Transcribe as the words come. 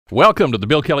Welcome to the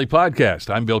Bill Kelly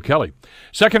Podcast. I'm Bill Kelly.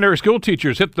 Secondary school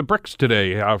teachers hit the bricks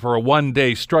today for a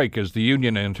one-day strike as the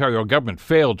union and Ontario government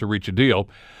failed to reach a deal.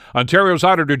 Ontario's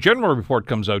Auditor General report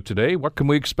comes out today. What can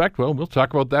we expect? Well, we'll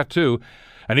talk about that too.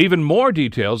 And even more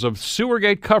details of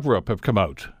Sewergate cover-up have come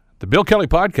out. The Bill Kelly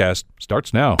Podcast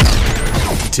starts now.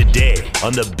 Today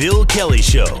on the Bill Kelly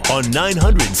Show on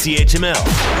 900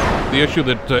 CHML. The issue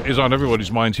that is on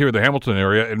everybody's minds here in the Hamilton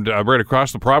area and right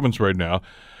across the province right now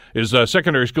is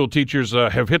secondary school teachers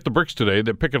have hit the bricks today.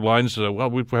 The picket lines,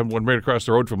 we've had one right across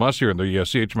the road from us here in the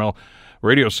CHML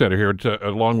Radio Center here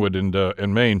at Longwood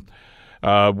in Maine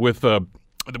with the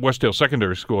Westdale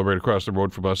Secondary School right across the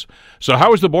road from us. So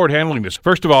how is the board handling this?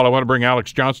 First of all, I want to bring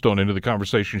Alex Johnstone into the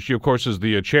conversation. She, of course, is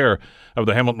the chair of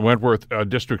the Hamilton-Wentworth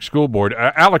District School Board.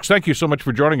 Alex, thank you so much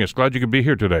for joining us. Glad you could be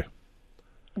here today.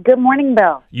 Good morning,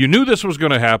 Bill. You knew this was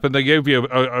going to happen. They gave you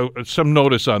some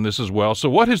notice on this as well. So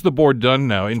what has the board done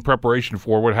now in preparation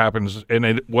for what happens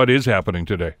and what is happening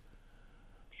today?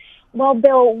 Well,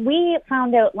 Bill, we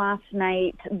found out last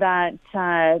night that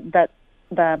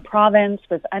the province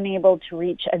was unable to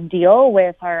reach a deal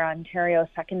with our Ontario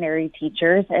secondary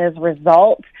teachers. As a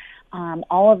result,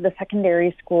 all of the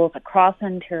secondary schools across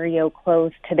Ontario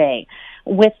closed today.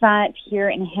 With that, here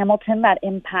in Hamilton, that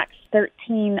impacts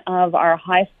 13 of our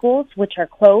high schools, which are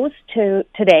closed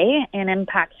today, and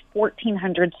impacts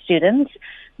 1,400 students.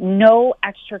 No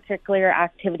extracurricular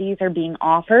activities are being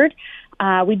offered.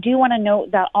 We do want to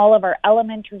note that all of our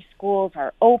elementary schools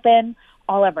are open.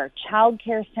 All of our child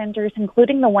care centers,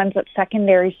 including the ones at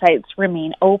secondary sites,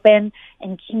 remain open,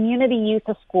 and community use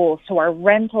of schools, so our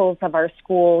rentals of our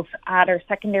schools at our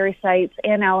secondary sites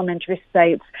and elementary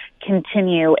sites,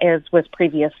 continue as was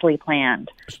previously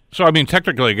planned. So, I mean,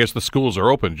 technically, I guess the schools are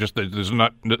open, just that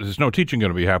there's no teaching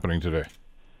going to be happening today.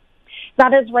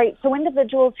 That is right. So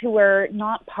individuals who were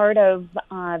not part of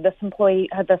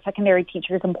the secondary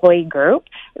teachers employee group,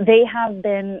 they have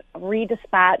been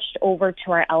redispatched over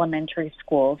to our elementary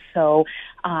schools. So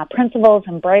principals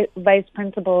and vice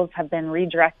principals have been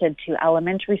redirected to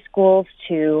elementary schools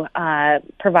to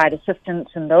provide assistance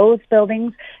in those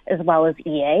buildings, as well as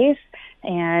EAs.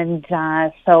 And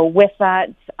so with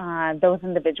that, those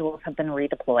individuals have been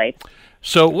redeployed.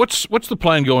 So what's the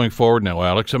plan going forward now,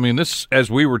 Alex? I mean, this,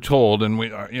 as we were told, and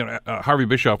Harvey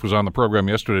Bischoff was on the program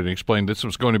yesterday and explained this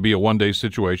was going to be a one-day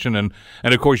situation. And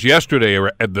of course, yesterday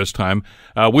at this time,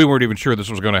 we weren't even sure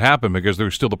this was going to happen because there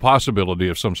was still the possibility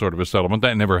of some sort of a settlement.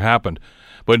 That never happened.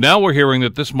 But now we're hearing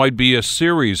that this might be a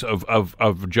series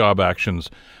of job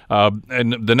actions.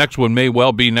 And the next one may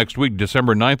well be next week.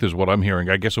 December 9th is what I'm hearing.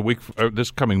 I guess a week, this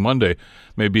coming Monday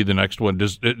may be the next one.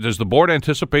 Does the board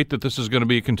anticipate that this is going to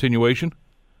be a continuation?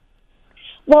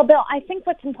 Well, Bill, I think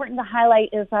what's important to highlight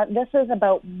is that this is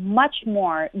about much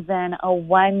more than a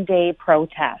one-day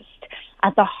protest.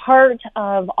 At the heart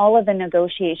of all of the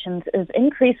negotiations is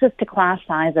increases to class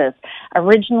sizes.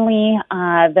 Originally,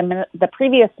 the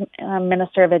previous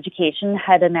Minister of Education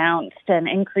had announced an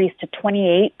increase to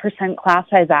 28% class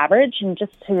size average. And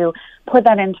just to put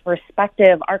that into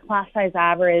perspective, our class size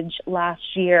average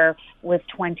last year was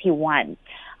 21.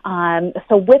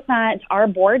 So with that, our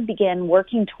board began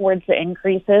working towards the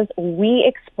increases. We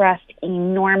expressed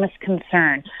enormous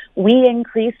concern. We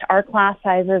increased our class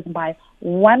sizes by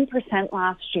 1%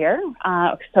 last year,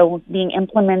 so being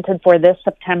implemented for this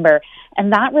September,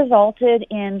 and that resulted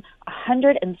in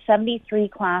 173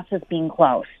 classes being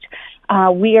closed.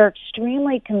 We are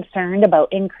extremely concerned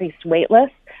about increased wait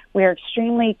lists. We are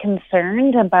extremely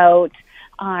concerned about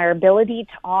our ability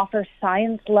to offer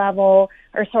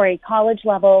college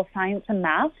level science and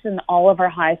maths in all of our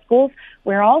high schools.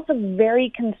 We're also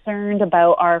very concerned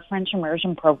about our French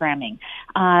immersion programming.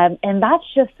 And that's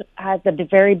just at the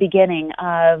very beginning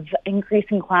of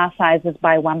increasing class sizes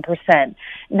by 1%.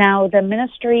 Now, the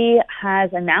ministry has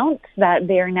announced that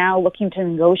they are now looking to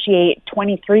negotiate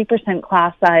 23%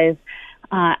 class size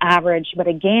average. But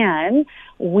again,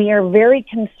 we are very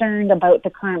concerned about the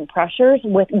current pressures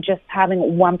with just having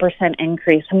 1%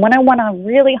 increase. And what I want to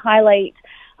really highlight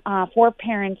for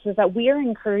parents is that we are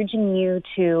encouraging you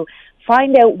to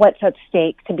find out what's at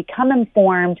stake, to become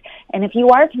informed. And if you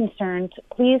are concerned,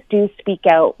 please do speak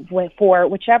out for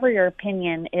whichever your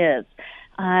opinion is.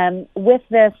 With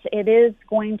this, it is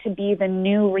going to be the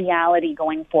new reality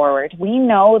going forward. We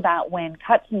know that when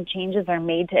cuts and changes are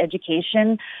made to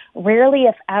education, rarely,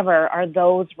 if ever, are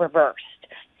those reversed.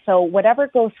 So whatever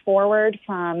goes forward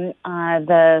from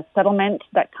the settlement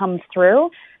that comes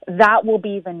through, that will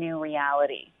be the new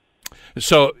reality.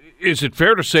 So is it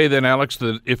fair to say then, Alex,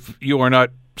 that if you are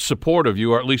not supportive,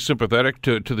 you are at least sympathetic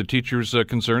to the teachers'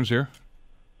 concerns here?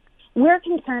 We're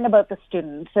concerned about the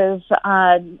students.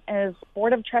 As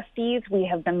Board of Trustees, we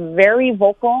have been very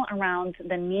vocal around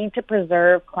the need to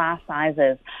preserve class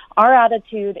sizes. Our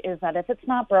attitude is that if it's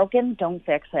not broken, don't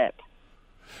fix it.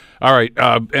 All right,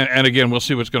 and again, we'll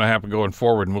see what's going to happen going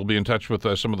forward, and we'll be in touch with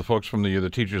some of the folks from the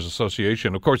Teachers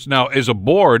Association. Of course, now, as a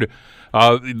board,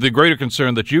 the greater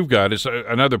concern that you've got is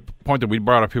another point that we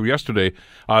brought up here yesterday.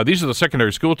 These are the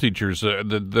secondary school teachers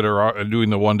that are doing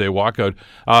the one-day walkout.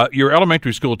 Your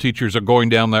elementary school teachers are going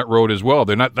down that road as well.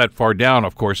 They're not that far down,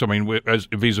 of course, I mean, as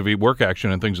vis-a-vis work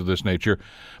action and things of this nature.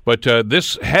 But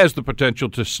this has the potential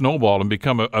to snowball and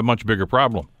become a much bigger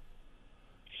problem.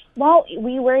 Well,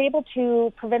 we were able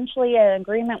to, provincially, an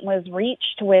agreement was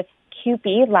reached with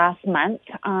CUPE last month,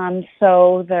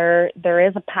 so there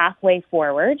is a pathway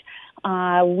forward.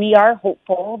 We are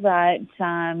hopeful that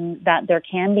there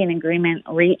can be an agreement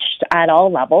reached at all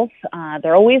levels.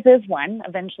 There always is one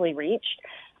eventually reached.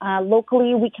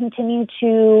 Locally, we continue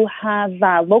to have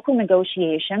local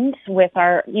negotiations with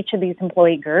each of these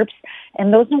employee groups,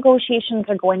 and those negotiations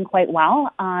are going quite well.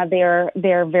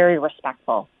 They're very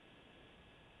respectful.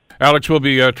 Alex, we'll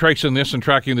be tracing this and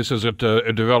tracking this as it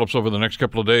develops over the next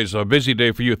couple of days. A busy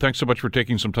day for you. Thanks so much for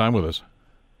taking some time with us.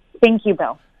 Thank you,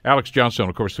 Bill. Alex Johnstone,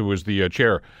 of course, who is the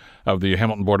chair of the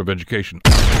Hamilton Board of Education.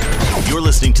 You're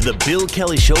listening to the Bill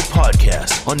Kelly Show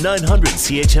podcast on 900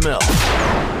 CHML.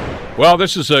 Well,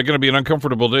 this is going to be an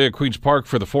uncomfortable day at Queen's Park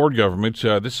for the Ford government.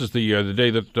 This is the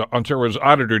day that Ontario's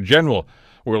Auditor General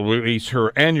will release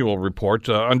her annual report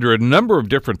under a number of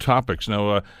different topics.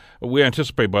 Now, we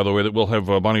anticipate, by the way, that we'll have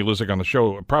Bonnie Lizick on the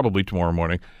show probably tomorrow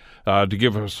morning to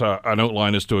give us an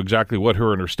outline as to exactly what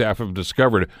her and her staff have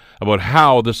discovered about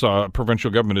how this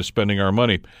provincial government is spending our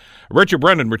money. Richard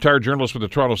Brennan, retired journalist with the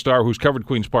Toronto Star, who's covered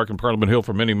Queen's Park and Parliament Hill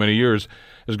for many, many years,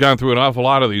 has gone through an awful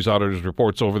lot of these auditors'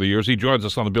 reports over the years. He joins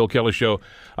us on the Bill Kelly Show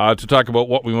to talk about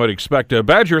what we might expect.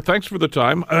 Badger, thanks for the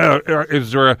time.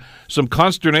 Is there some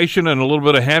consternation and a little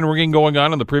bit of hand-wringing going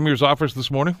on in the Premier's office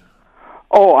this morning?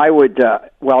 Oh, I would,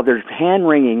 well, there's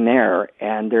hand-wringing there,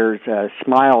 and there's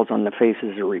smiles on the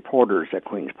faces of reporters at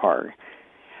Queen's Park.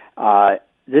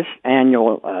 This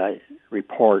annual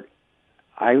report,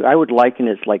 I would liken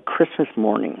it as like Christmas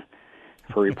morning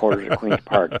for reporters at Queen's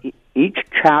Park. Each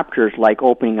chapter is like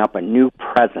opening up a new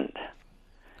present,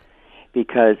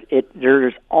 because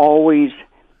there's always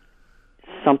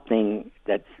something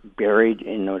that's buried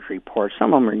in those reports.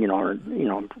 Some of them are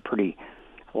pretty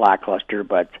lackluster,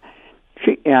 but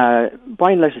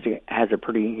Bonnie Lizick has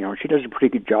she does a pretty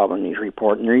good job on these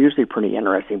reports, and they're usually pretty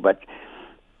interesting. But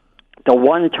the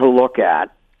one to look at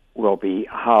will be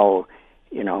how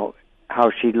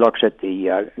she looks at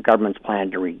the government's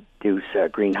plan to reduce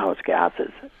greenhouse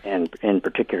gases, and in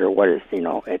particular, what is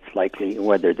it's likely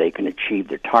whether they can achieve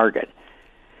their target.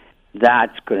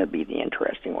 That's going to be the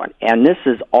interesting one. And this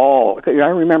is all. I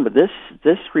remember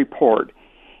this report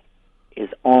is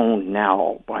owned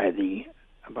now by the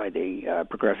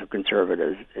Progressive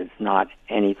Conservatives. It's not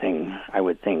anything, I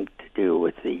would think, to do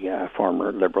with the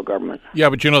former Liberal government. Yeah,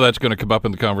 but that's going to come up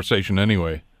in the conversation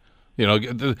anyway. In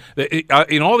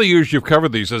all the years you've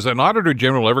covered these, has an Auditor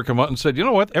General ever come out and said, you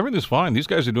know what, everything's fine, these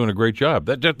guys are doing a great job?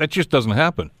 That just doesn't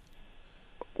happen.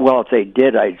 Well, if they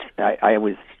did, I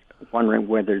was wondering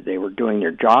whether they were doing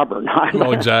their job or not.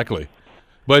 Well, exactly.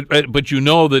 But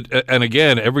that, and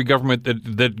again, every government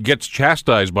that gets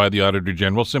chastised by the Auditor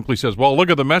General simply says, well,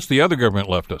 look at the mess the other government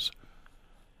left us.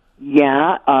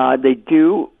 Yeah, they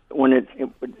do. When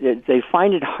they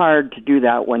find it hard to do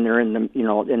that when they're in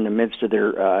the midst of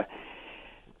their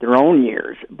own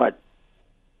years. But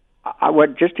I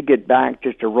would just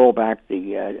to roll back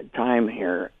the time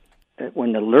here,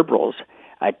 when the Liberals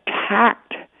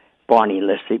attacked Bonnie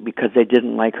Lizick because they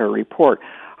didn't like her report.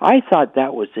 I thought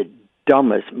that was the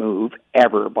dumbest move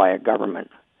ever by a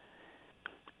government.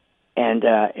 And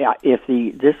if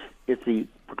the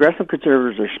Progressive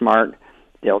Conservatives are smart,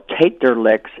 they'll take their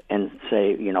licks and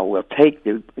say, we'll take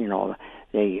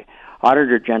the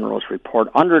Auditor General's report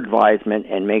under advisement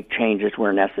and make changes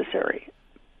where necessary.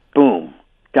 Boom,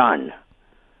 done.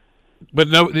 But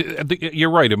no, you're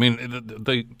right. I mean,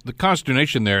 the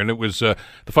consternation there, and it was the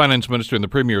finance minister and the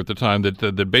premier at the time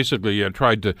that basically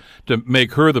tried to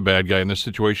make her the bad guy in this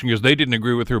situation because they didn't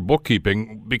agree with her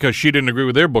bookkeeping because she didn't agree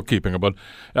with their bookkeeping about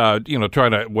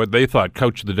trying to what they thought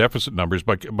couch the deficit numbers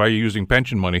by using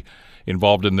pension money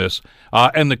involved in this.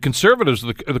 And the Conservatives,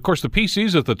 of course, the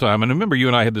PCs at the time, and remember you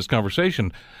and I had this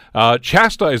conversation,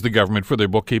 chastised the government for their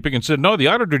bookkeeping and said, no, the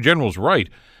Auditor General's right.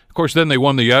 Of course, then they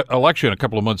won the election a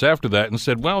couple of months after that and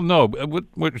said, well, no,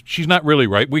 she's not really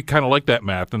right. We kind of like that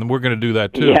math, and we're going to do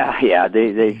that too. Yeah,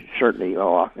 they certainly,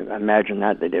 I imagine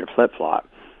that they did a flip-flop.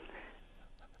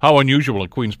 How unusual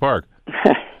at Queen's Park.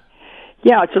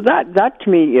 Yeah, so that to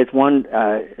me is one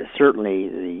certainly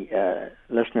the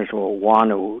listeners will want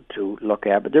to look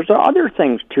at. But there's other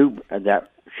things too that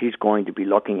she's going to be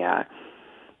looking at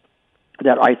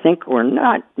that I think were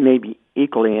not maybe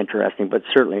equally interesting, but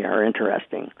certainly are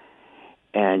interesting.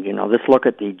 And let's look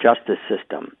at the justice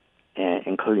system,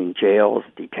 including jails,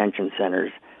 detention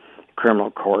centers,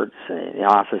 criminal courts, the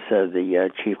office of the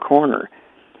chief coroner.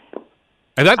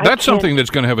 And that's something that's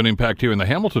going to have an impact here in the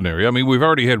Hamilton area. I mean, we've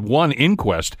already had one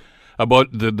inquest about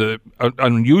the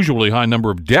unusually high number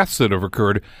of deaths that have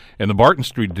occurred in the Barton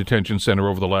Street Detention Center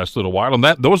over the last little while, and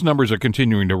those numbers are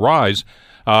continuing to rise.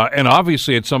 And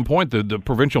obviously, at some point, the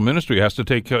provincial ministry has to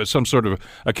take some sort of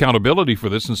accountability for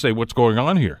this and say what's going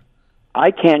on here.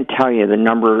 I can't tell you the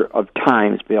number of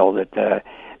times, Bill, that the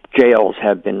jails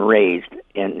have been raised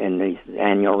in these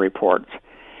annual reports.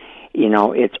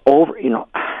 It's over.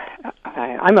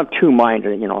 I'm of two minds.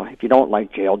 If you don't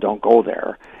like jail, don't go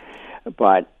there.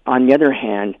 But on the other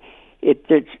hand, it's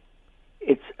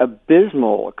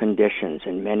abysmal conditions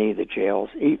in many of the jails.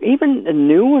 Even the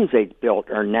new ones they built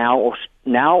are now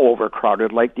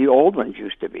overcrowded, like the old ones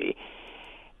used to be.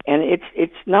 And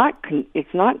it's not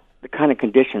the kind of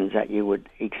conditions that you would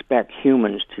expect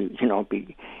humans to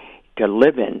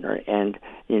live in and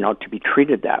to be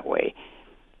treated that way.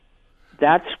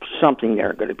 That's something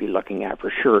they're going to be looking at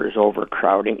for sure, is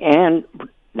overcrowding. And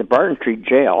the Barton Street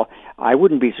Jail, I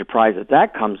wouldn't be surprised if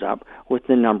that comes up with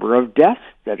the number of deaths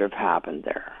that have happened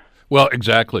there. Well,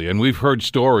 exactly. And we've heard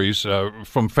stories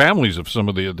from families of some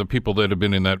of the people that have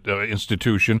been in that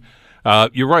institution.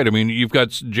 You're right. I mean, you've got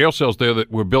jail cells there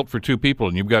that were built for two people,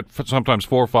 and you've got sometimes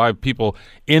 4 or 5 people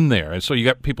in there. And so you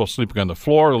got people sleeping on the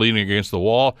floor, leaning against the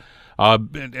wall.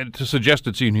 And to suggest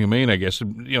it's inhumane, I guess,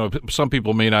 some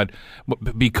people may not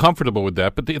be comfortable with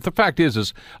that. But the fact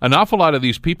is an awful lot of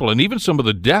these people, and even some of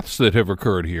the deaths that have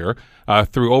occurred here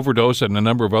through overdose and a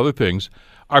number of other things,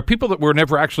 are people that were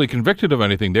never actually convicted of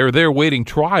anything. They're there waiting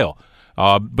trial,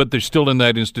 but they're still in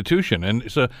that institution.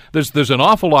 And so there's an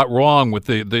awful lot wrong with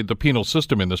the penal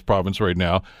system in this province right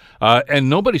now, and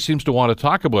nobody seems to want to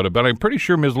talk about it. But I'm pretty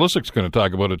sure Ms. Lissack's going to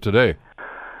talk about it today.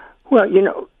 Well,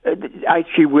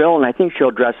 she will, and I think she'll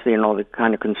address the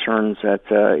kind of concerns that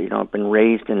have been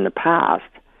raised in the past.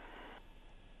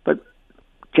 But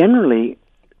generally,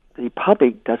 the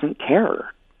public doesn't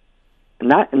care,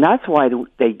 and that's why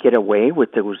they get away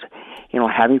with those,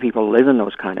 having people live in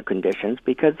those kind of conditions,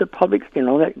 because the public's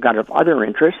that got other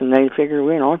interests, and they figure,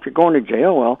 if you're going to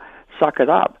jail, well, suck it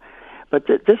up. But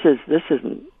this is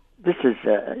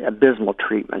abysmal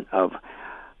treatment of.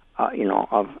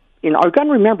 I've got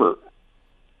to remember,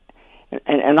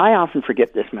 and I often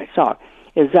forget this myself,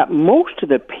 is that most of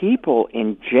the people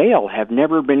in jail have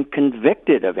never been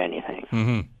convicted of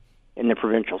anything in the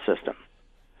provincial system.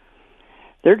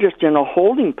 They're just in a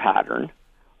holding pattern,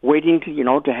 waiting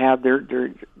to have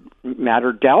their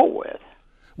matter dealt with.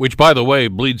 Which, by the way,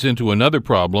 bleeds into another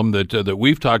problem that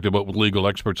we've talked about with legal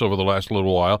experts over the last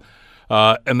little while.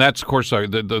 And that's, of course,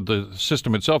 the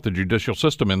system itself, the judicial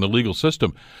system and the legal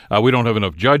system. We don't have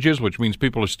enough judges, which means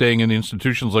people are staying in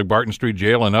institutions like Barton Street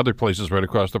Jail and other places right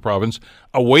across the province,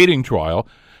 awaiting trial.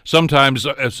 Sometimes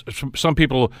some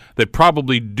people that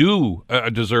probably do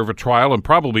deserve a trial and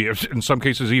probably, in some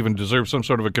cases, even deserve some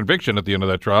sort of a conviction at the end of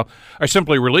that trial, are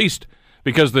simply released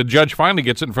because the judge finally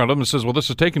gets it in front of them and says, well, this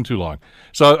is taking too long.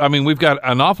 So, I mean, we've got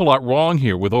an awful lot wrong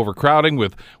here with overcrowding,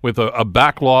 with a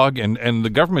backlog, and the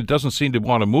government doesn't seem to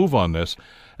want to move on this.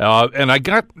 And I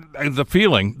got the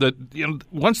feeling that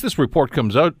once this report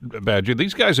comes out, Badger,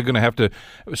 these guys are going to have to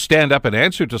stand up and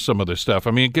answer to some of this stuff.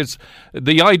 I mean, because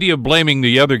the idea of blaming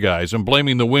the other guys and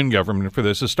blaming the Wynne government for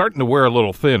this is starting to wear a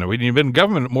little thin. I mean, you've been in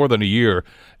government more than a year.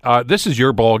 This is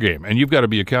your ball game, and you've got to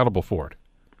be accountable for it.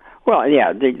 Well,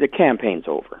 yeah, the campaign's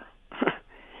over.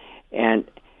 And,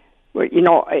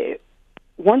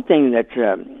 one thing that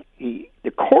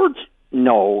the courts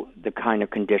know the kind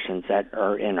of conditions that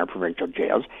are in our provincial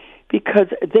jails because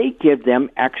they give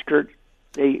them extra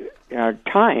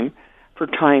time for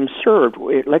time served.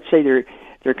 Let's say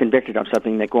they're convicted of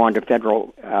something, they go on to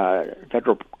federal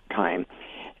time.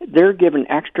 They're given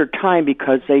extra time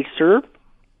because they serve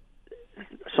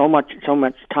so much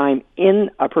time in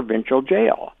a provincial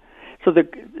jail. So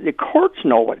the courts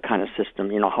know what kind of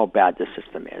system, how bad the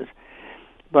system is,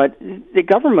 but the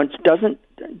government doesn't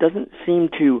seem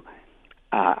to.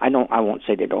 I won't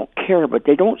say they don't care, but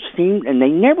they don't seem, and they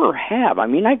never have. I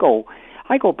mean, I go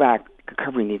back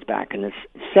covering these back in the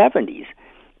 70s.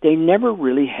 They never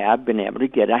really have been able to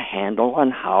get a handle on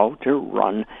how to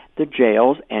run the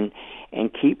jails and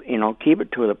keep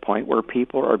it to the point where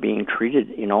people are being treated,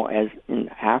 as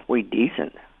halfway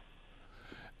decent.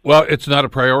 Well, it's not a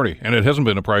priority, and it hasn't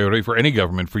been a priority for any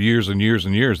government for years and years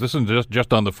and years. This isn't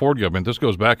just on the Ford government. This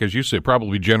goes back, as you say,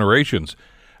 probably generations,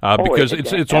 because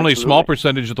it's only a small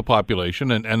percentage of the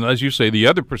population, and as you say, the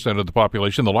other percent of the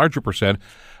population, the larger percent,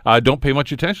 don't pay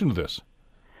much attention to this.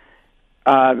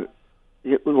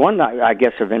 One, I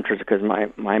guess, of interest, because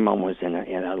my mom was in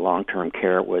a long-term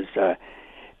care, was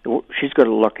she's going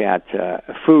to look at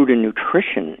food and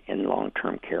nutrition in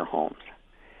long-term care homes.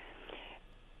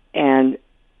 And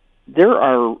there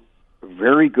are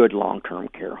very good long-term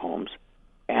care homes,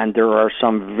 and there are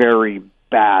some very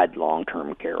bad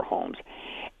long-term care homes.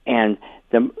 And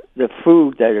the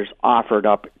food that is offered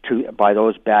up by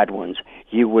those bad ones,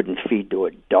 you wouldn't feed to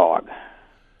a dog.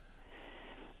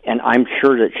 And I'm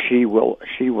sure that she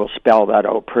will spell that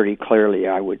out pretty clearly,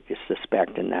 I would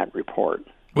suspect, in that report.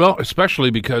 Well,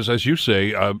 especially because, as you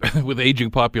say, with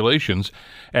aging populations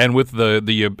and with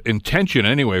the intention,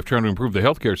 anyway, of trying to improve the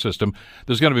healthcare system,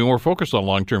 there's going to be more focus on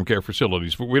long-term care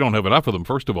facilities. We don't have enough of them,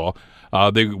 first of all.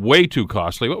 They're way too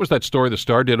costly. What was that story the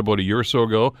Star did about a year or so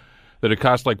ago? That it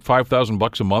cost like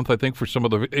 $5,000 a month, I think, for some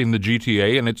of in the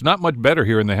GTA, and it's not much better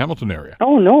here in the Hamilton area.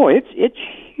 Oh, no, it's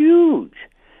huge.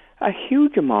 A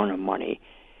huge amount of money.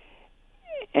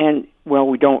 And, well,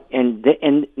 we don't, and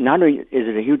not only is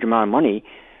it a huge amount of money,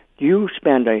 you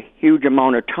spend a huge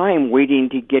amount of time waiting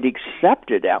to get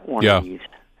accepted at one of these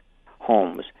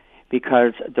homes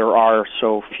because there are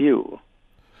so few.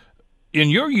 In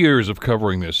your years of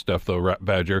covering this stuff, though,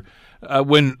 Badger,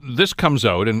 when this comes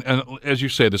out, and as you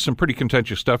say, there's some pretty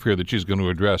contentious stuff here that she's going to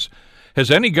address, has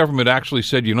any government actually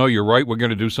said, you're right, we're going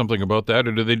to do something about that,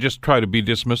 or do they just try to be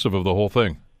dismissive of the whole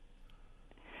thing?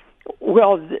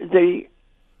 Well, they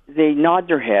nod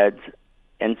their heads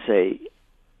and say,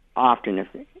 often if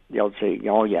they'll say,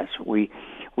 "Oh yes, we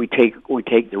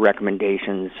take the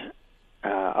recommendations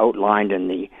outlined in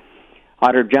the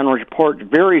Auditor General's report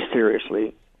very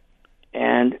seriously,"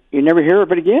 and you never hear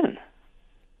of it again.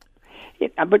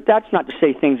 But that's not to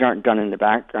say things aren't done in the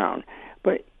background.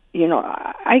 But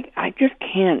I just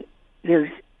can't.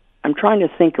 I'm trying to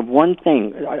think of one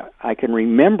thing I can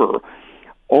remember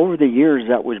over the years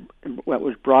that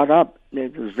was brought up.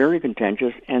 It was very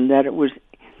contentious, and that it was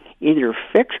either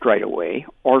fixed right away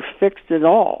or fixed at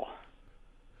all.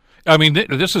 I mean,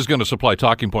 this is going to supply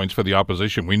talking points for the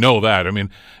opposition. We know that. I mean,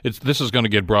 this is going to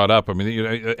get brought up. I mean,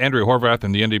 Andrea Horvath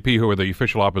and the NDP, who are the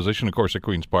official opposition, of course, at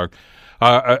Queen's Park,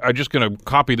 are just going to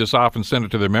copy this off and send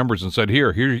it to their members and said, here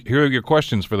are your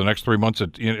questions for the next 3 months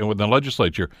with the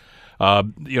legislature.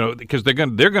 Because they're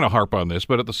going to harp on this,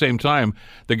 but at the same time,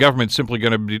 the government's simply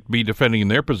going to be defending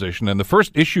their position. And the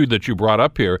first issue that you brought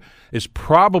up here is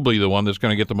probably the one that's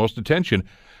going to get the most attention,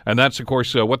 and that's, of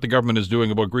course, what the government is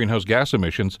doing about greenhouse gas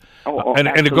emissions. And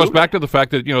it goes back to the fact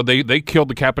that they killed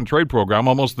the cap and trade program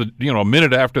almost a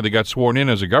minute after they got sworn in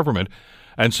as a government,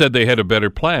 and said they had a better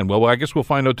plan. Well, I guess we'll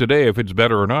find out today if it's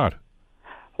better or not.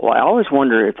 Well, I always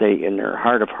wonder if they, in their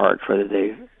heart of hearts, whether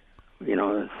they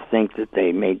think that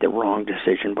they made the wrong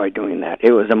decision by doing that.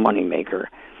 It was a moneymaker.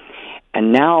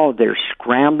 And now they're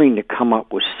scrambling to come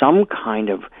up with some kind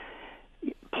of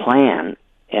plan.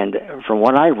 And from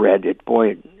what I read, it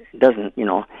doesn't,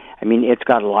 it's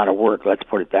got a lot of work, let's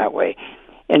put it that way.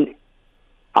 And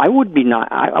I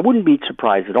wouldn't be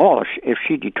surprised at all if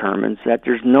she determines that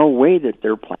there's no way that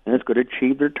their plan is going to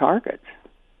achieve their targets.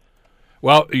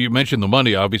 Well, you mentioned the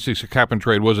money. Obviously, cap and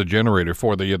trade was a generator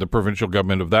for the provincial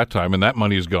government of that time, and that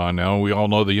money is gone now. We all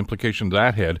know the implications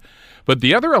that had. But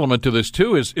the other element to this,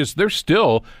 too, is there's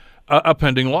still a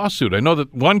pending lawsuit. I know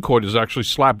that one court has actually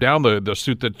slapped down the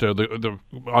suit that the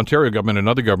Ontario government and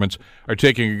other governments are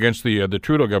taking against the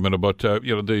Trudeau government about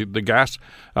the gas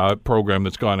program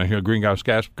that's gone on, greenhouse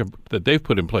gas that they've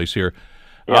put in place here.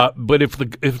 Yeah. But if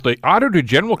the Auditor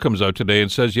General comes out today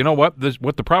and says, what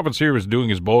the province here is doing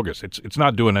is bogus, it's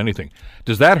not doing anything,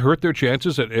 does that hurt their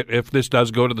chances if this does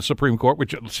go to the Supreme Court,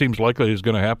 which it seems likely is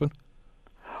going to happen?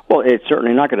 Well, it's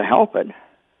certainly not going to help it.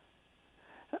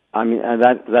 I mean,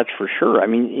 that's for sure. I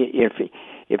mean, if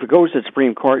it goes to the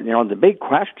Supreme Court, the big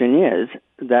question is,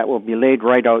 that will be laid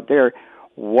right out there,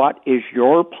 what is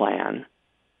your plan?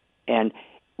 And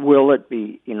will it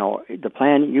be, the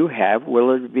plan you have,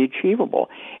 will it be achievable?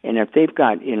 And if they've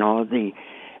got, the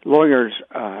lawyers,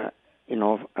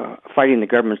 fighting the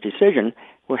government's decision,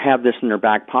 will have this in their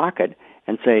back pocket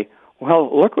and say,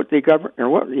 well, look what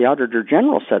what the Auditor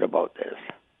General said about this.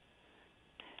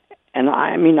 And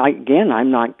I mean,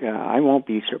 I won't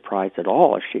be surprised at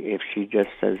all if she just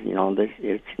says,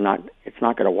 it's not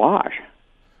going to wash.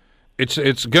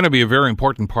 It's going to be a very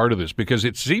important part of this because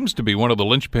it seems to be one of the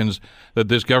linchpins that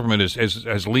this government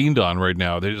has leaned on right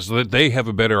now. Is that they have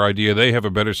a better idea, they have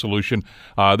a better solution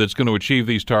that's going to achieve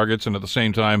these targets, and at the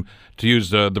same time, to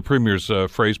use the Premier's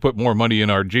phrase, put more money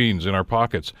in our jeans, in our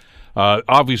pockets.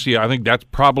 Obviously, I think that's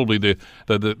probably the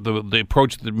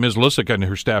approach that Ms. Lissick and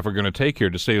her staff are going to take here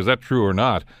to say, is that true or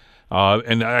not?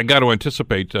 And I got to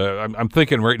anticipate. I'm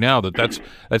thinking right now that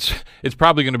it's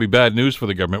probably going to be bad news for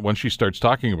the government when she starts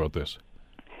talking about this.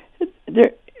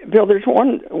 Bill, there's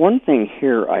one thing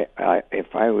here.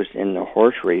 If I was in the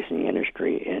horse racing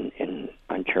industry in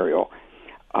Ontario,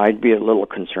 I'd be a little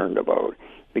concerned about,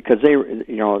 because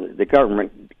the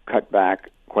government cut back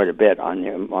quite a bit on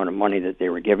the amount of money that they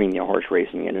were giving the horse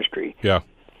racing industry. Yeah.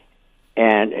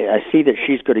 And I see that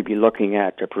she's going to be looking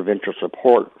at provincial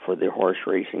support for the horse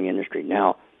racing industry.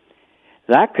 Now,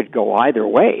 that could go either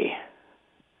way.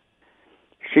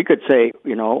 She could say,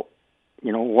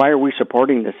 why are we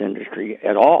supporting this industry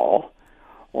at all?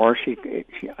 Or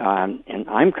and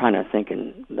I'm kind of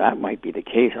thinking that might be the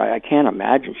case. I can't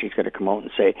imagine she's going to come out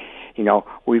and say,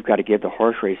 we've got to give the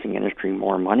horse racing industry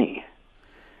more money.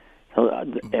 So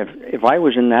if I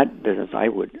was in that business, I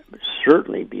would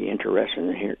certainly be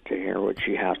interested to hear what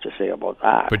she has to say about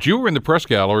that. But you were in the press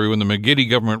gallery when the McGuinty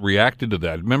government reacted to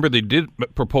that. Remember, they did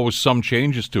propose some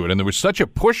changes to it, and there was such a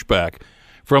pushback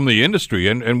from the industry,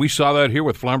 and we saw that here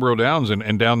with Flamborough Downs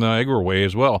and down Niagara Way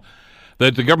as well,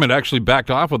 that the government actually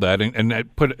backed off of that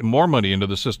and put more money into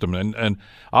the system. And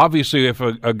obviously, if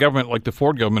a government like the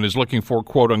Ford government is looking for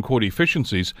quote-unquote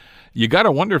efficiencies, you got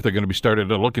to wonder if they're going to be starting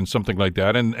to look in something like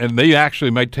that. And they actually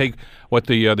might take what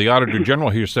the Auditor General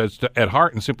here says at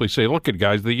heart and simply say, look,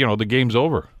 guys, the game's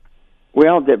over.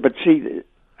 Well, but see,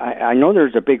 I know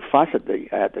there's a big fuss at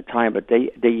the time, but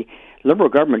the Liberal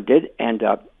government did end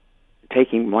up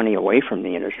taking money away from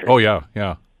the industry. Oh, yeah.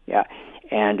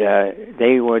 And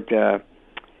they would...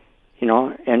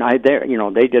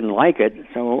 they didn't like it,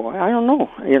 so I don't know.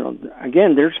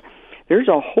 Again, there's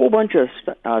a whole bunch of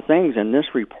things in this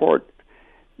report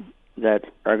that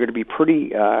are going to be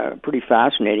pretty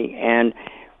fascinating and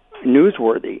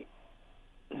newsworthy.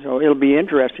 So it'll be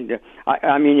interesting to.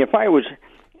 I mean, if I was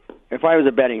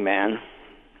a betting man,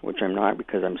 which I'm not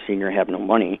because I'm senior, have no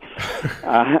money.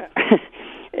 I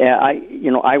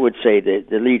would say that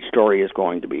the lead story is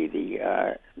going to be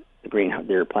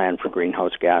their plan for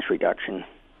greenhouse gas reduction.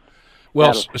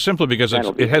 Well, simply because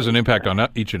it has an impact on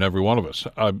each and every one of us.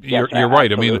 You're right.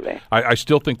 Absolutely. I mean, I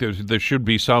still think there should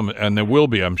be some, and there will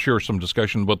be, I'm sure, some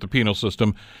discussion about the penal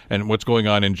system and what's going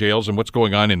on in jails and what's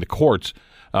going on in the courts.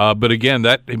 But again,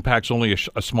 that impacts only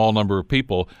a small number of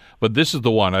people. But this is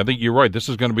the one. I think you're right. This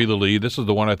is going to be the lead. This is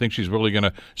the one I think she's really going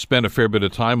to spend a fair bit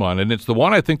of time on. And it's the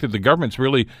one I think that the government's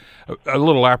really a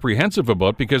little apprehensive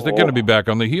about because they're going to be back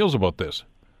on the heels about this.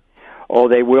 Oh,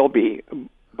 they will be.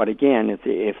 But again,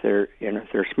 if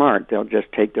they're smart, they'll just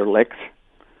take their licks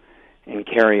and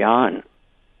carry on.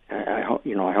 I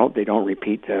hope they don't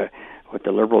repeat what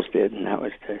the Liberals did, and that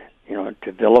was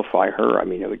to vilify her. I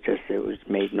mean, it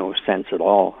made no sense at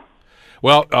all.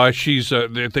 Well, she's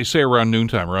they say around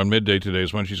noontime, around midday today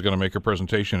is when she's going to make her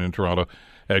presentation in Toronto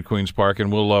at Queen's Park,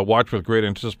 and we'll watch with great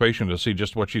anticipation to see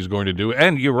just what she's going to do.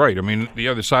 And you're right. I mean, the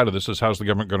other side of this is how's the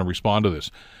government going to respond to this?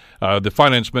 The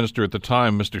finance minister at the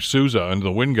time, Mr. Sousa, under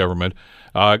the Wynne government,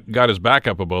 got his back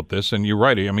up about this, and you're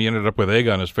right. I mean, he ended up with egg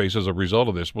on his face as a result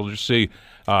of this. We'll just see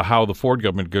how the Ford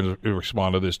government going to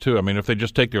respond to this, too. I mean, if they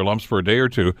just take their lumps for a day or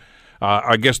two,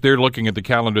 I guess they're looking at the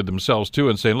calendar themselves, too,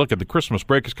 and saying, look, the Christmas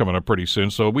break is coming up pretty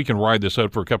soon, so we can ride this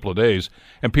out for a couple of days,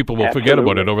 and people will forget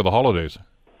about it over the holidays.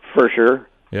 For sure.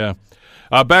 Yeah.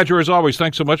 Badger, as always,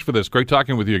 thanks so much for this. Great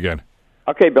talking with you again.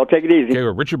 Okay, Bill, take it easy. Okay,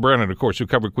 well, Richard Brennan, of course, who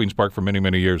covered Queen's Park for many,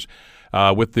 many years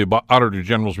with the Auditor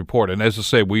General's report. And as I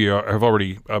say, we have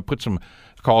already put some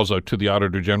calls out to the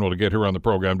Auditor General to get her on the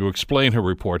program to explain her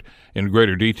report in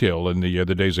greater detail in the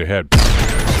days ahead.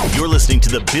 You're listening to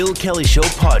the Bill Kelly Show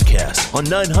podcast on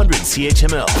 900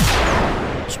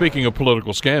 CHML. Speaking of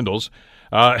political scandals,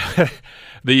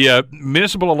 the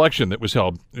municipal election that was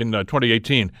held in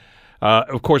 2018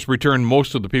 of course, returned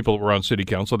most of the people that were on city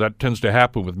council. That tends to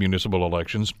happen with municipal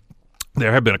elections.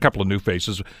 There have been a couple of new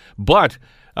faces. But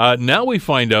now we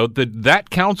find out that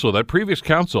council, that previous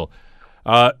council,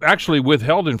 actually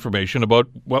withheld information about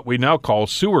what we now call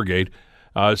Sewergate.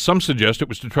 Some suggest it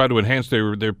was to try to enhance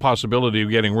their possibility of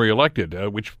getting reelected,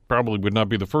 which probably would not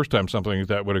be the first time something like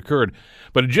that would occur.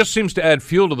 But it just seems to add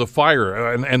fuel to the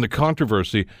fire and the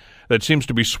controversy that seems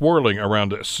to be swirling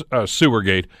around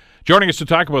Sewergate. Joining us to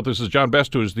talk about this is John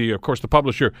Best, who is, of course, the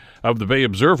publisher of the Bay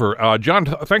Observer. John,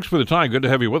 thanks for the time. Good to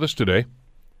have you with us today.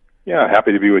 Yeah,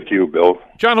 happy to be with you, Bill.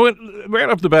 John, right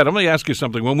off the bat, I'm going to ask you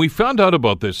something. When we found out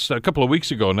about this a couple of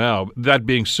weeks ago now, that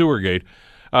being Sewergate,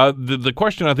 the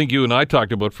question I think you and I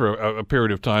talked about for a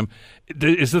period of time,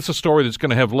 is this a story that's going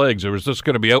to have legs, or is this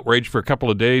going to be outraged for a couple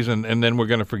of days and then we're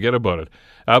going to forget about it?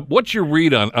 What's your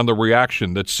read on the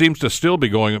reaction that seems to still be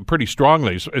going pretty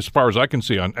strongly, as far as I can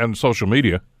see, on social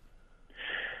media?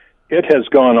 It has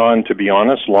gone on, to be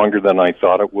honest, longer than I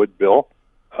thought it would, Bill.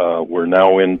 We're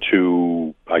now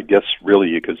into, I guess, really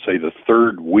you could say the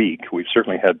third week. We've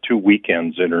certainly had 2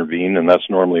 weekends intervene, and that's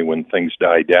normally when things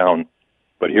die down.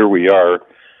 But here we are,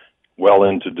 well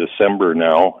into December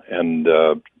now, and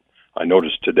I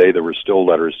noticed today there were still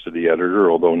letters to the editor,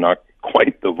 although not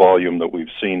quite the volume that we've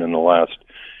seen in the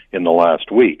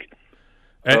last week.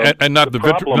 And not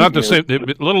the same,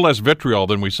 a little less vitriol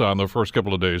than we saw in the first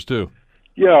couple of days too.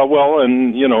 Yeah, well,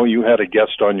 and you had a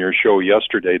guest on your show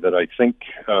yesterday that I think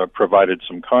provided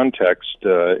some context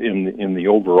in the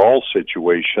overall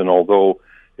situation, although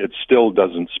it still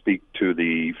doesn't speak to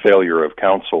the failure of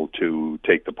council to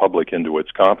take the public into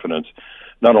its confidence.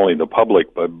 Not only the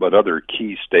public, but other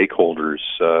key stakeholders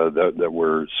that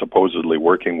we're supposedly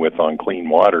working with on clean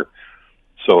water.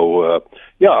 So,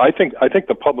 I think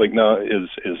the public now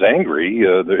is angry.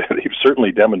 They've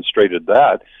certainly demonstrated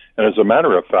that, and as a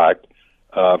matter of fact,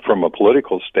 from a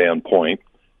political standpoint,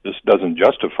 this doesn't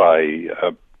justify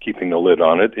keeping the lid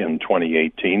on it in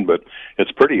 2018, but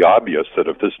it's pretty obvious that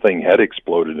if this thing had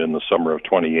exploded in the summer of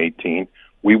 2018,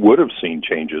 we would have seen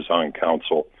changes on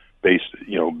council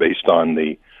based on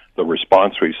the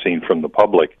response we've seen from the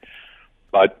public.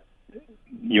 But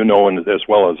and as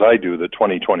well as I do, that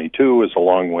 2022 is a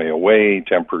long way away,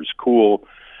 tempers cool.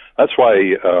 That's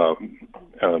why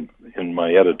in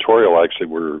my editorial, actually,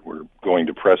 we're going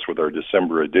to press with our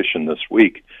December edition this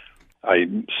week.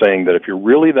 I'm saying that if you're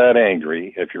really that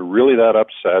angry, if you're really that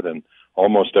upset, and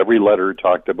almost every letter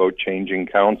talked about changing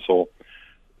council,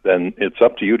 then it's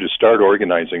up to you to start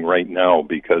organizing right now,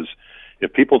 because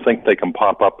if people think they can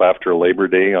pop up after Labor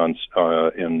Day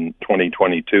in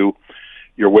 2022,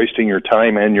 you're wasting your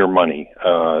time and your money.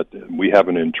 We have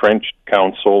an entrenched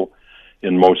council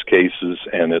in most cases,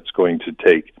 and it's going to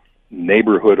take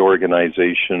neighborhood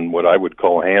organization, what I would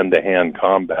call hand-to-hand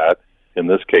combat, in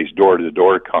this case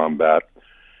door-to-door combat.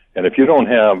 And if you don't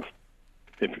have,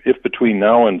 if between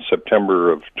now and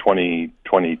September of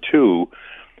 2022,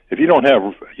 if you don't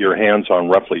have your hands on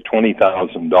roughly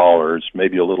 $20,000,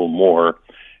 maybe a little more,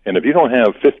 and if you don't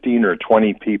have 15 or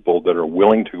 20 people that are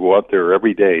willing to go out there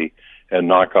every day and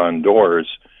knock on doors,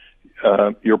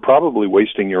 you're probably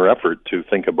wasting your effort to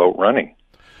think about running.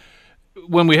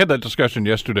 When we had that discussion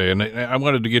yesterday, and I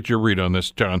wanted to get your read on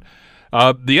this, John,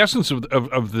 the essence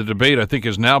of the debate, I think,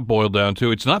 is now boiled down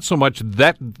to, it's not so much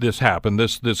that this happened,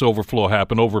 this overflow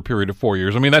happened over a period of 4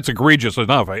 years. I mean, that's egregious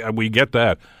enough. We get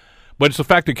that. But it's the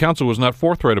fact that council was not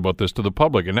forthright about this to the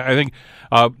public. And I think,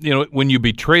 when you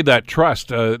betray that trust,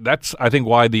 that's, I think,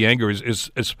 why the anger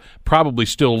is probably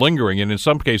still lingering and in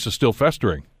some cases still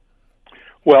festering.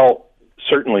 Well,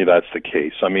 certainly that's the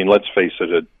case. I mean, let's face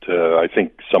it, I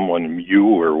think you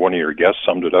or one of your guests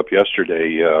summed it up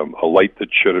yesterday. A light that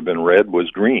should have been red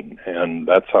was green, and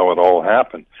that's how it all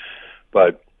happened.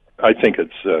 But I think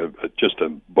it's just a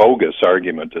bogus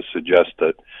argument to suggest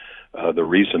that the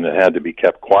reason it had to be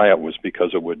kept quiet was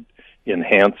because it would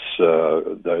enhance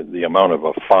the amount of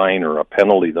a fine or a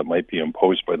penalty that might be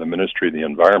imposed by the Ministry of the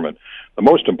Environment. The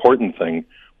most important thing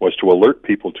was to alert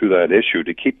people to that issue,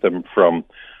 to keep them from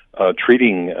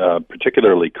treating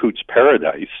particularly Cootes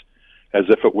Paradise as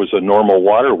if it was a normal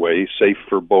waterway, safe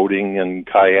for boating and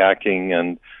kayaking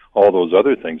and all those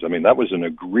other things. I mean, that was an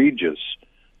egregious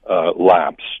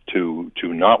lapse to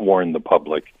not warn the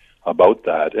public about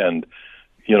that. And,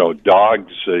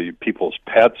 dogs, people's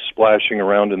pets splashing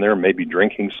around in there, maybe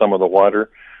drinking some of the water.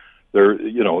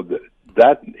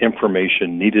 That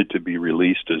information needed to be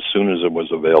released as soon as it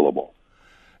was available.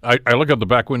 I look out the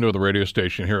back window of the radio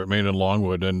station here at Main and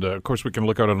Longwood, and of course we can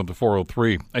look out onto the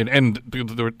 403, and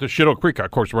the Shadow Creek,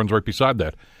 of course, runs right beside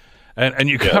that. And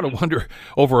you got to wonder,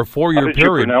 over a 4-year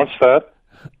period. How did you pronounce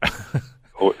that?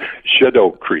 Shadow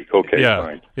Creek. Okay,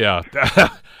 fine. Yeah.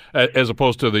 As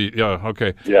opposed to the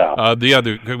okay. Yeah. The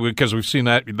other, because we've seen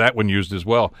that one used as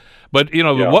well. But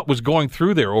what was going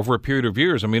through there over a period of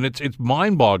years? I mean, it's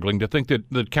mind-boggling to think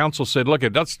that council said, "Look,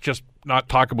 let's just not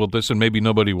talk about this, and maybe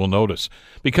nobody will notice,"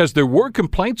 because there were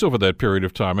complaints over that period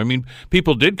of time. I mean,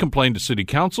 people did complain to city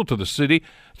council, to the city,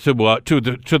 to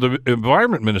the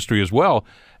Environment Ministry as well,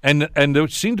 and there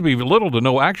seemed to be little to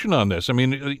no action on this. I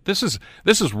mean, this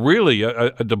is really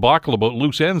a debacle about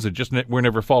loose ends that just were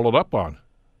never followed up on.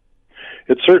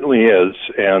 It certainly is,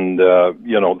 and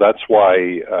that's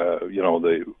why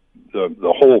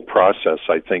the whole process,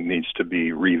 I think, needs to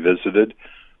be revisited.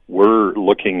 We're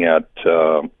looking at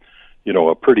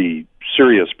a pretty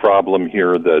serious problem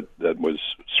here that was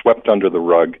swept under the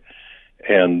rug,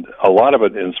 and a lot of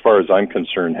it, as far as I'm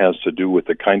concerned, has to do with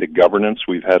the kind of governance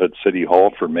we've had at City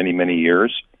Hall for many, many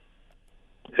years.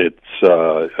 It's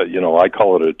I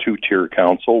call it a two-tier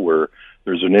council where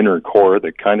there's an inner core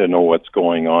that kind of know what's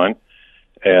going on,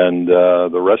 and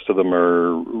the rest of them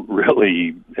are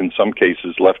really, in some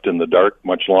cases, left in the dark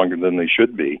much longer than they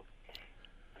should be.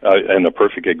 And a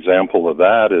perfect example of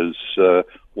that is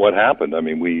what happened. I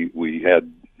mean, we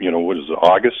had, what is it,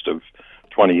 August of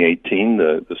 2018,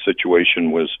 the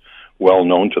situation was well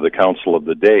known to the council of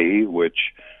the day,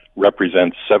 which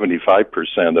represents 75%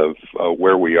 of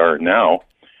where we are now.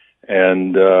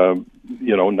 And,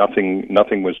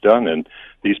 nothing was done. And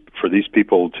for these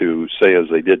people to say, as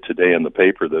they did today in the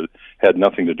paper, that it had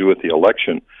nothing to do with the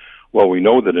election, well, we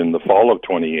know that in the fall of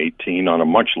 2018, on a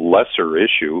much lesser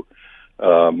issue,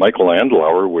 Michael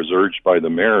Andlauer was urged by the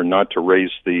mayor not to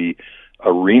raise the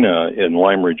arena in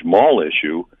Lime Ridge Mall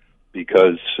issue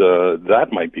because that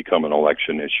might become an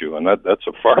election issue, and that's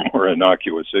a far more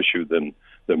innocuous issue than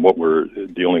what we're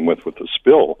dealing with the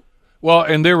spill. Well,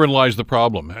 and therein lies the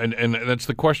problem, and that's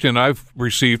the question I've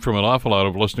received from an awful lot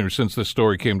of listeners since this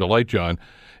story came to light, John,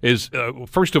 is,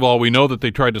 first of all, we know that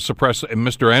they tried to suppress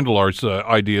Mr. Andlar's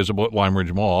ideas about Lime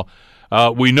Ridge Mall.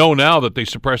 We know now that they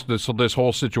suppressed this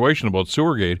whole situation about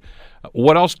Sewergate.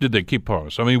 What else did they keep from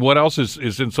us? I mean, what else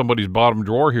is in somebody's bottom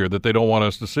drawer here that they don't want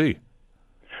us to see?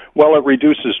 Well, it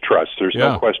reduces trust. There's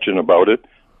no question about it.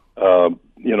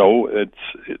 It's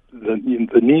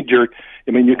the knee-jerk.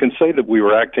 I mean, you can say that we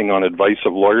were acting on advice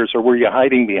of lawyers, or were you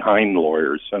hiding behind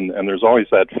lawyers? And there's always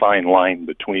that fine line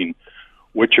between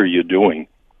which are you doing.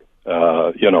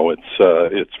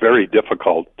 It's very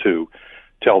difficult to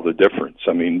tell the difference.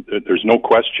 I mean, there's no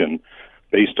question,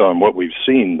 based on what we've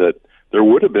seen, that there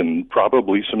would have been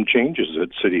probably some changes at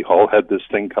City Hall had this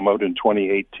thing come out in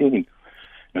 2018.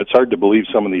 And it's hard to believe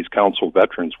some of these council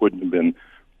veterans wouldn't have been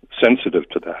sensitive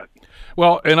to that.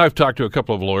 Well, and I've talked to a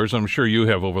couple of lawyers. I'm sure you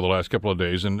have over the last couple of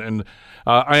days, and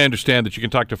I understand that you can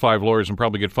talk to 5 lawyers and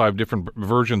probably get 5 different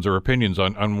versions or opinions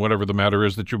on whatever the matter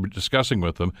is that you're discussing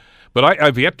with them. But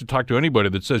I've yet to talk to anybody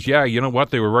that says, yeah, you know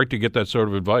what, they were right to get that sort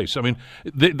of advice. I mean,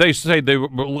 they say they were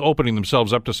opening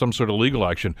themselves up to some sort of legal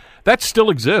action. That still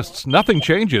exists. Nothing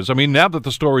changes. I mean, now that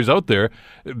the story's out there,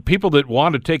 people that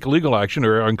want to take legal action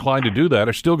or are inclined to do that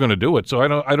are still going to do it. So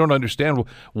I don't understand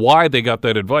why they got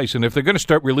that advice. And if they're going to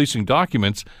start releasing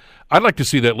documents, I'd like to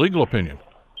see that legal opinion.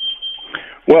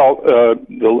 Well,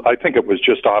 I think it was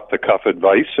just off-the-cuff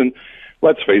advice, and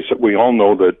let's face it, we all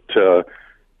know that,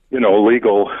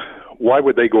 legal, why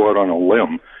would they go out on a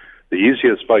limb? The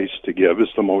easiest advice to give is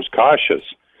the most cautious.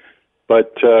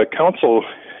 But council,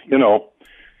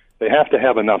 they have to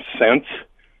have enough sense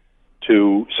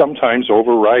to sometimes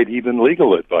override even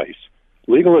legal advice.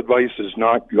 Legal advice is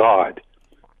not God.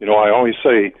 I always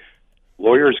say,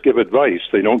 lawyers give advice,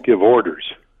 they don't give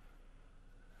orders.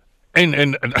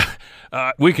 And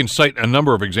we can cite a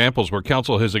number of examples where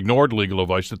council has ignored legal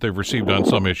advice that they've received on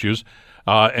some issues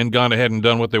and gone ahead and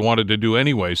done what they wanted to do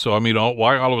anyway. So, I mean,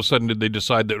 why all of a sudden did they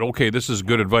decide that, okay, this is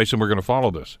good advice and we're going to follow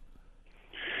this?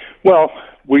 Well,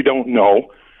 we don't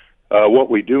know. What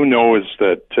we do know is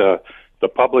that the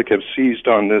public have seized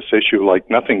on this issue like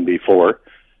nothing before,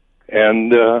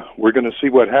 and we're going to see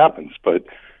what happens. But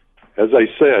as I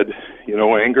said,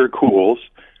 anger cools,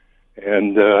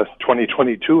 and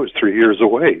 2022 is 3 years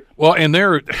away. Well, and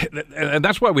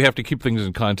that's why we have to keep things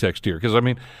in context here, because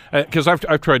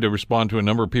I've tried to respond to a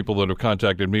number of people that have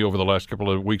contacted me over the last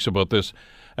couple of weeks about this,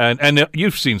 and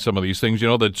you've seen some of these things,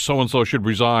 that so-and-so should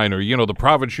resign, or, the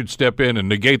province should step in and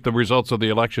negate the results of the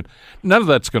election. None of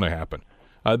that's going to happen.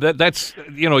 That's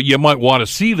you might want to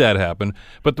see that happen,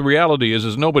 but the reality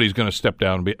is nobody's going to step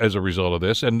down as a result of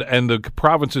this, and the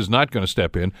province is not going to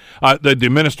step in. The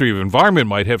Ministry of Environment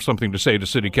might have something to say to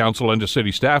City Council and to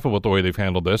City staff about the way they've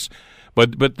handled this,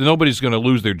 but nobody's going to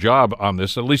lose their job on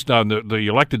this, at least on the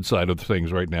elected side of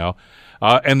things right now.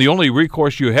 And the only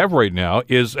recourse you have right now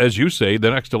is, as you say,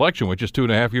 the next election, which is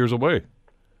 2.5 years away.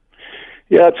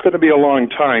 Yeah, it's going to be a long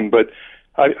time, but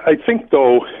I think,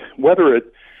 though, whether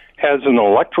it has an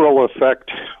electoral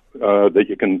effect that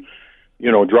you can,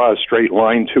 draw a straight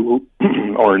line to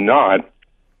or not,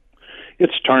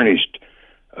 it's tarnished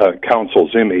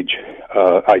council's image,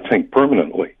 I think,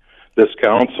 permanently, this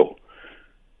council.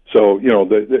 So,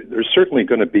 there's certainly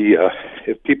going to be,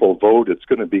 if people vote, it's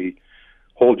going to be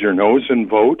hold your nose and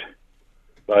vote.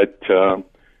 But,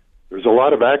 there's a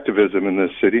lot of activism in this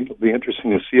city. It'll be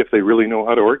interesting to see if they really know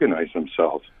how to organize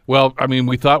themselves. Well, I mean,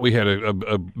 we thought we had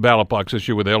a ballot box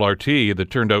issue with LRT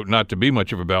that turned out not to be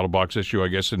much of a ballot box issue, I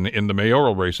guess, in the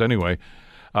mayoral race anyway.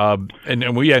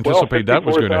 And we anticipate that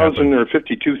was going to happen. Or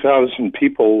 52,000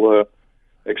 people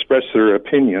expressed their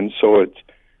opinion, so it's,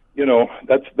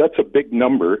 that's a big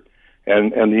number,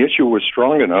 and the issue was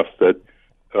strong enough that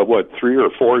 3 or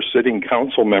 4 sitting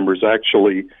council members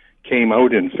actually came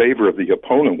out in favor of the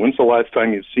opponent. When's the last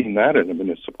time you've seen that in a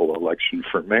municipal election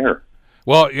for mayor?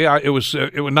 Well, yeah, it was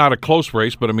not a close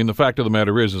race, but I mean, the fact of the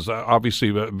matter is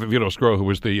obviously Vito Scro, who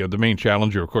was the main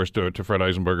challenger, of course, to Fred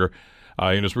Eisenberger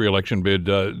in his re-election bid,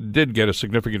 did get a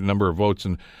significant number of votes,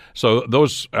 and so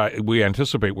those we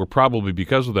anticipate were probably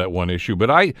because of that one issue.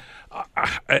 But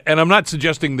I'm not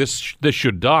suggesting this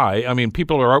should die. I mean,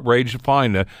 people are outraged.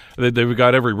 Fine, they've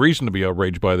got every reason to be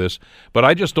outraged by this. But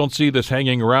I just don't see this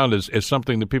hanging around as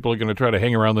something that people are going to try to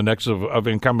hang around the necks of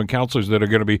incumbent councillors that are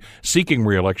going to be seeking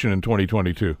re-election in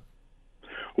 2022.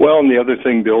 Well, and the other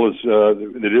thing, Bill, is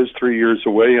it is 3 years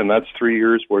away, and that's 3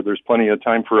 years where there's plenty of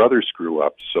time for other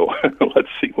screw-ups. So let's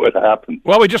see what happens.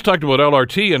 Well, we just talked about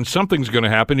LRT, and something's going to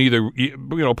happen, either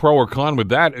pro or con with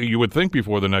that. You would think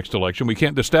before the next election,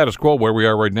 the status quo where we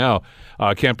are right now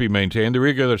can't be maintained. They're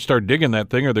either going to start digging that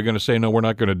thing, or they're going to say no, we're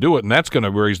not going to do it, and that's going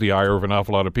to raise the ire of an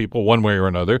awful lot of people, one way or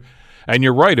another. And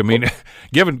you're right. I mean,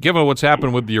 given what's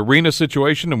happened with the arena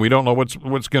situation, and we don't know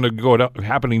what's going to go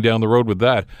happening down the road with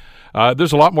that.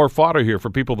 There's a lot more fodder here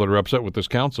for people that are upset with this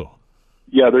council.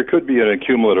 Yeah, there could be an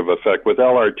accumulative effect. With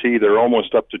LRT, they're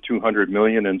almost up to $200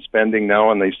 million in spending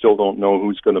now, and they still don't know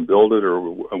who's going to build it or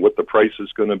what the price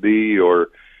is going to be, or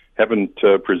haven't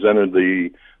presented the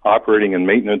operating and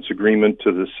maintenance agreement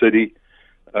to the city.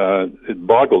 It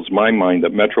boggles my mind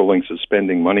that Metrolinx is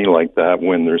spending money like that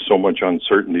when there's so much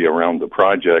uncertainty around the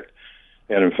project.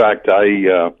 And in fact,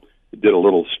 I did a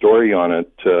little story on it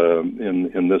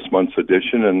in this month's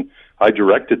edition, and I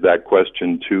directed that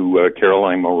question to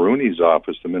Caroline Mulrooney's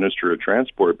office, the Minister of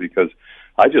Transport, because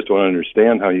I just don't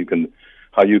understand how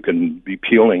you can be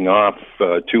peeling off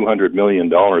 $200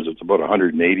 million. It's about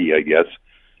 180, I guess,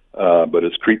 but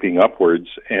it's creeping upwards,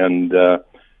 and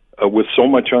with so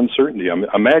much uncertainty.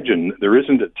 Imagine there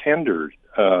isn't a tender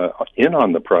in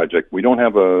on the project. We don't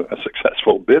have a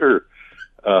successful bidder.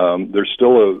 There's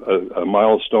still a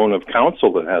milestone of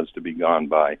council that has to be gone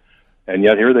by. And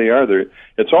yet here they are.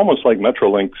 It's almost like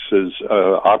Metrolinx is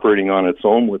operating on its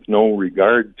own with no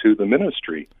regard to the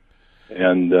ministry.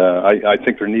 And I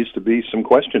think there needs to be some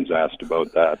questions asked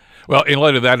about that. Well, in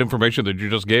light of that information that you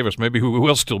just gave us, maybe we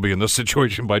will still be in this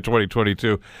situation by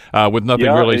 2022 with nothing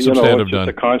really substantive done.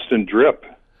 It's just a constant drip.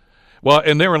 Well,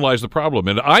 and therein lies the problem.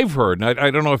 And I've heard, and I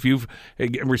don't know if you've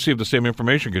received the same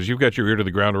information because you've got your ear to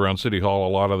the ground around City Hall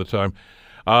a lot of the time,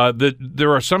 that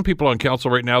there are some people on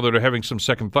council right now that are having some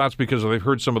second thoughts because they've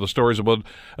heard some of the stories about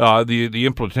the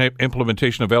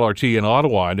implementation of LRT in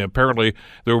Ottawa. And apparently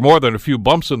there were more than a few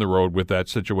bumps in the road with that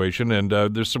situation. And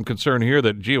there's some concern here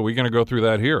that, gee, are we going to go through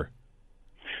that here?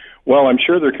 Well, I'm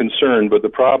sure they're concerned, but the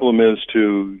problem is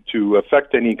to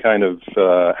affect any kind of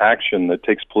action that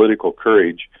takes political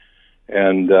courage.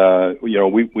 And,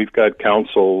 we've got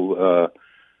council,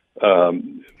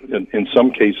 in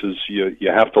some cases,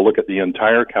 you have to look at the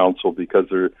entire council because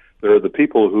there are the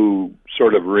people who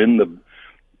sort of are in the,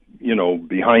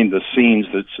 behind the scenes,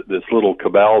 this little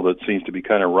cabal that seems to be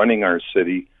kind of running our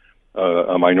city,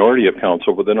 a minority of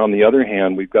council. But then on the other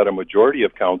hand, we've got a majority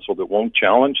of council that won't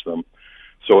challenge them.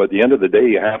 So at the end of the day,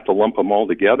 you have to lump them all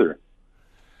together.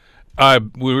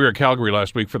 We were at Calgary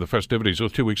last week for the festivities. It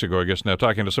was 2 weeks ago, I guess now,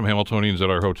 talking to some Hamiltonians at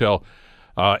our hotel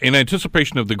in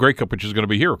anticipation of the Grey Cup, which is going to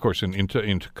be here, of course, in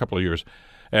a couple of years.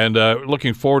 And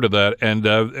looking forward to that.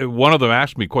 And one of them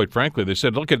asked me, quite frankly, they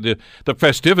said, look at the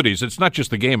festivities. It's not just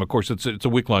the game. Of course, it's a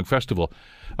week-long festival,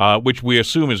 which we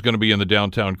assume is going to be in the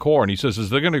downtown core. And he says,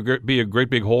 is there going to be a great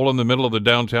big hole in the middle of the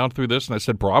downtown through this? And I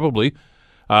said, probably.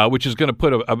 Which is going to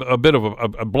put a bit of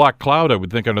a black cloud, I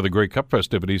would think, under the Grey Cup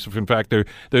festivities. If, in fact,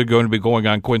 they're going to be going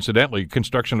on coincidentally,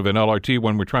 construction of an LRT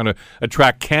when we're trying to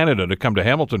attract Canada to come to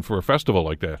Hamilton for a festival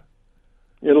like that.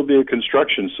 It'll be a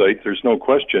construction site, there's no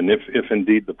question, if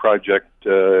indeed the project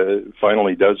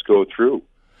finally does go through.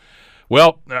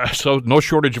 Well, so no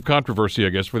shortage of controversy, I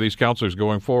guess, for these councillors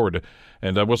going forward.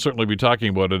 And we'll certainly be talking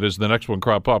about it as the next one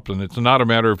crop up. And it's not a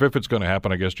matter of if it's going to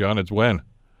happen, I guess, John, it's when.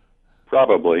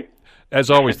 Probably. As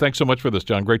always, thanks so much for this,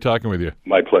 John. Great talking with you.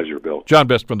 My pleasure, Bill. John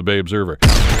Best from the Bay Observer.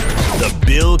 The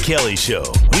Bill Kelly Show,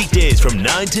 weekdays from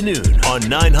 9 to noon on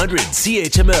 900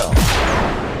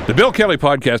 CHML. The Bill Kelly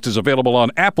Podcast is available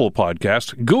on Apple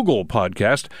Podcast, Google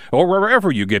Podcast, or wherever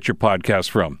you get your podcasts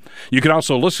from. You can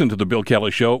also listen to The Bill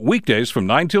Kelly Show weekdays from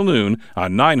 9 till noon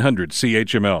on 900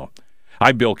 CHML.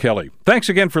 I'm Bill Kelly. Thanks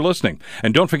again for listening.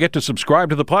 And don't forget to subscribe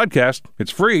to the podcast.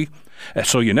 It's free,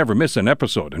 so you never miss an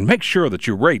episode. And make sure that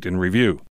you rate and review.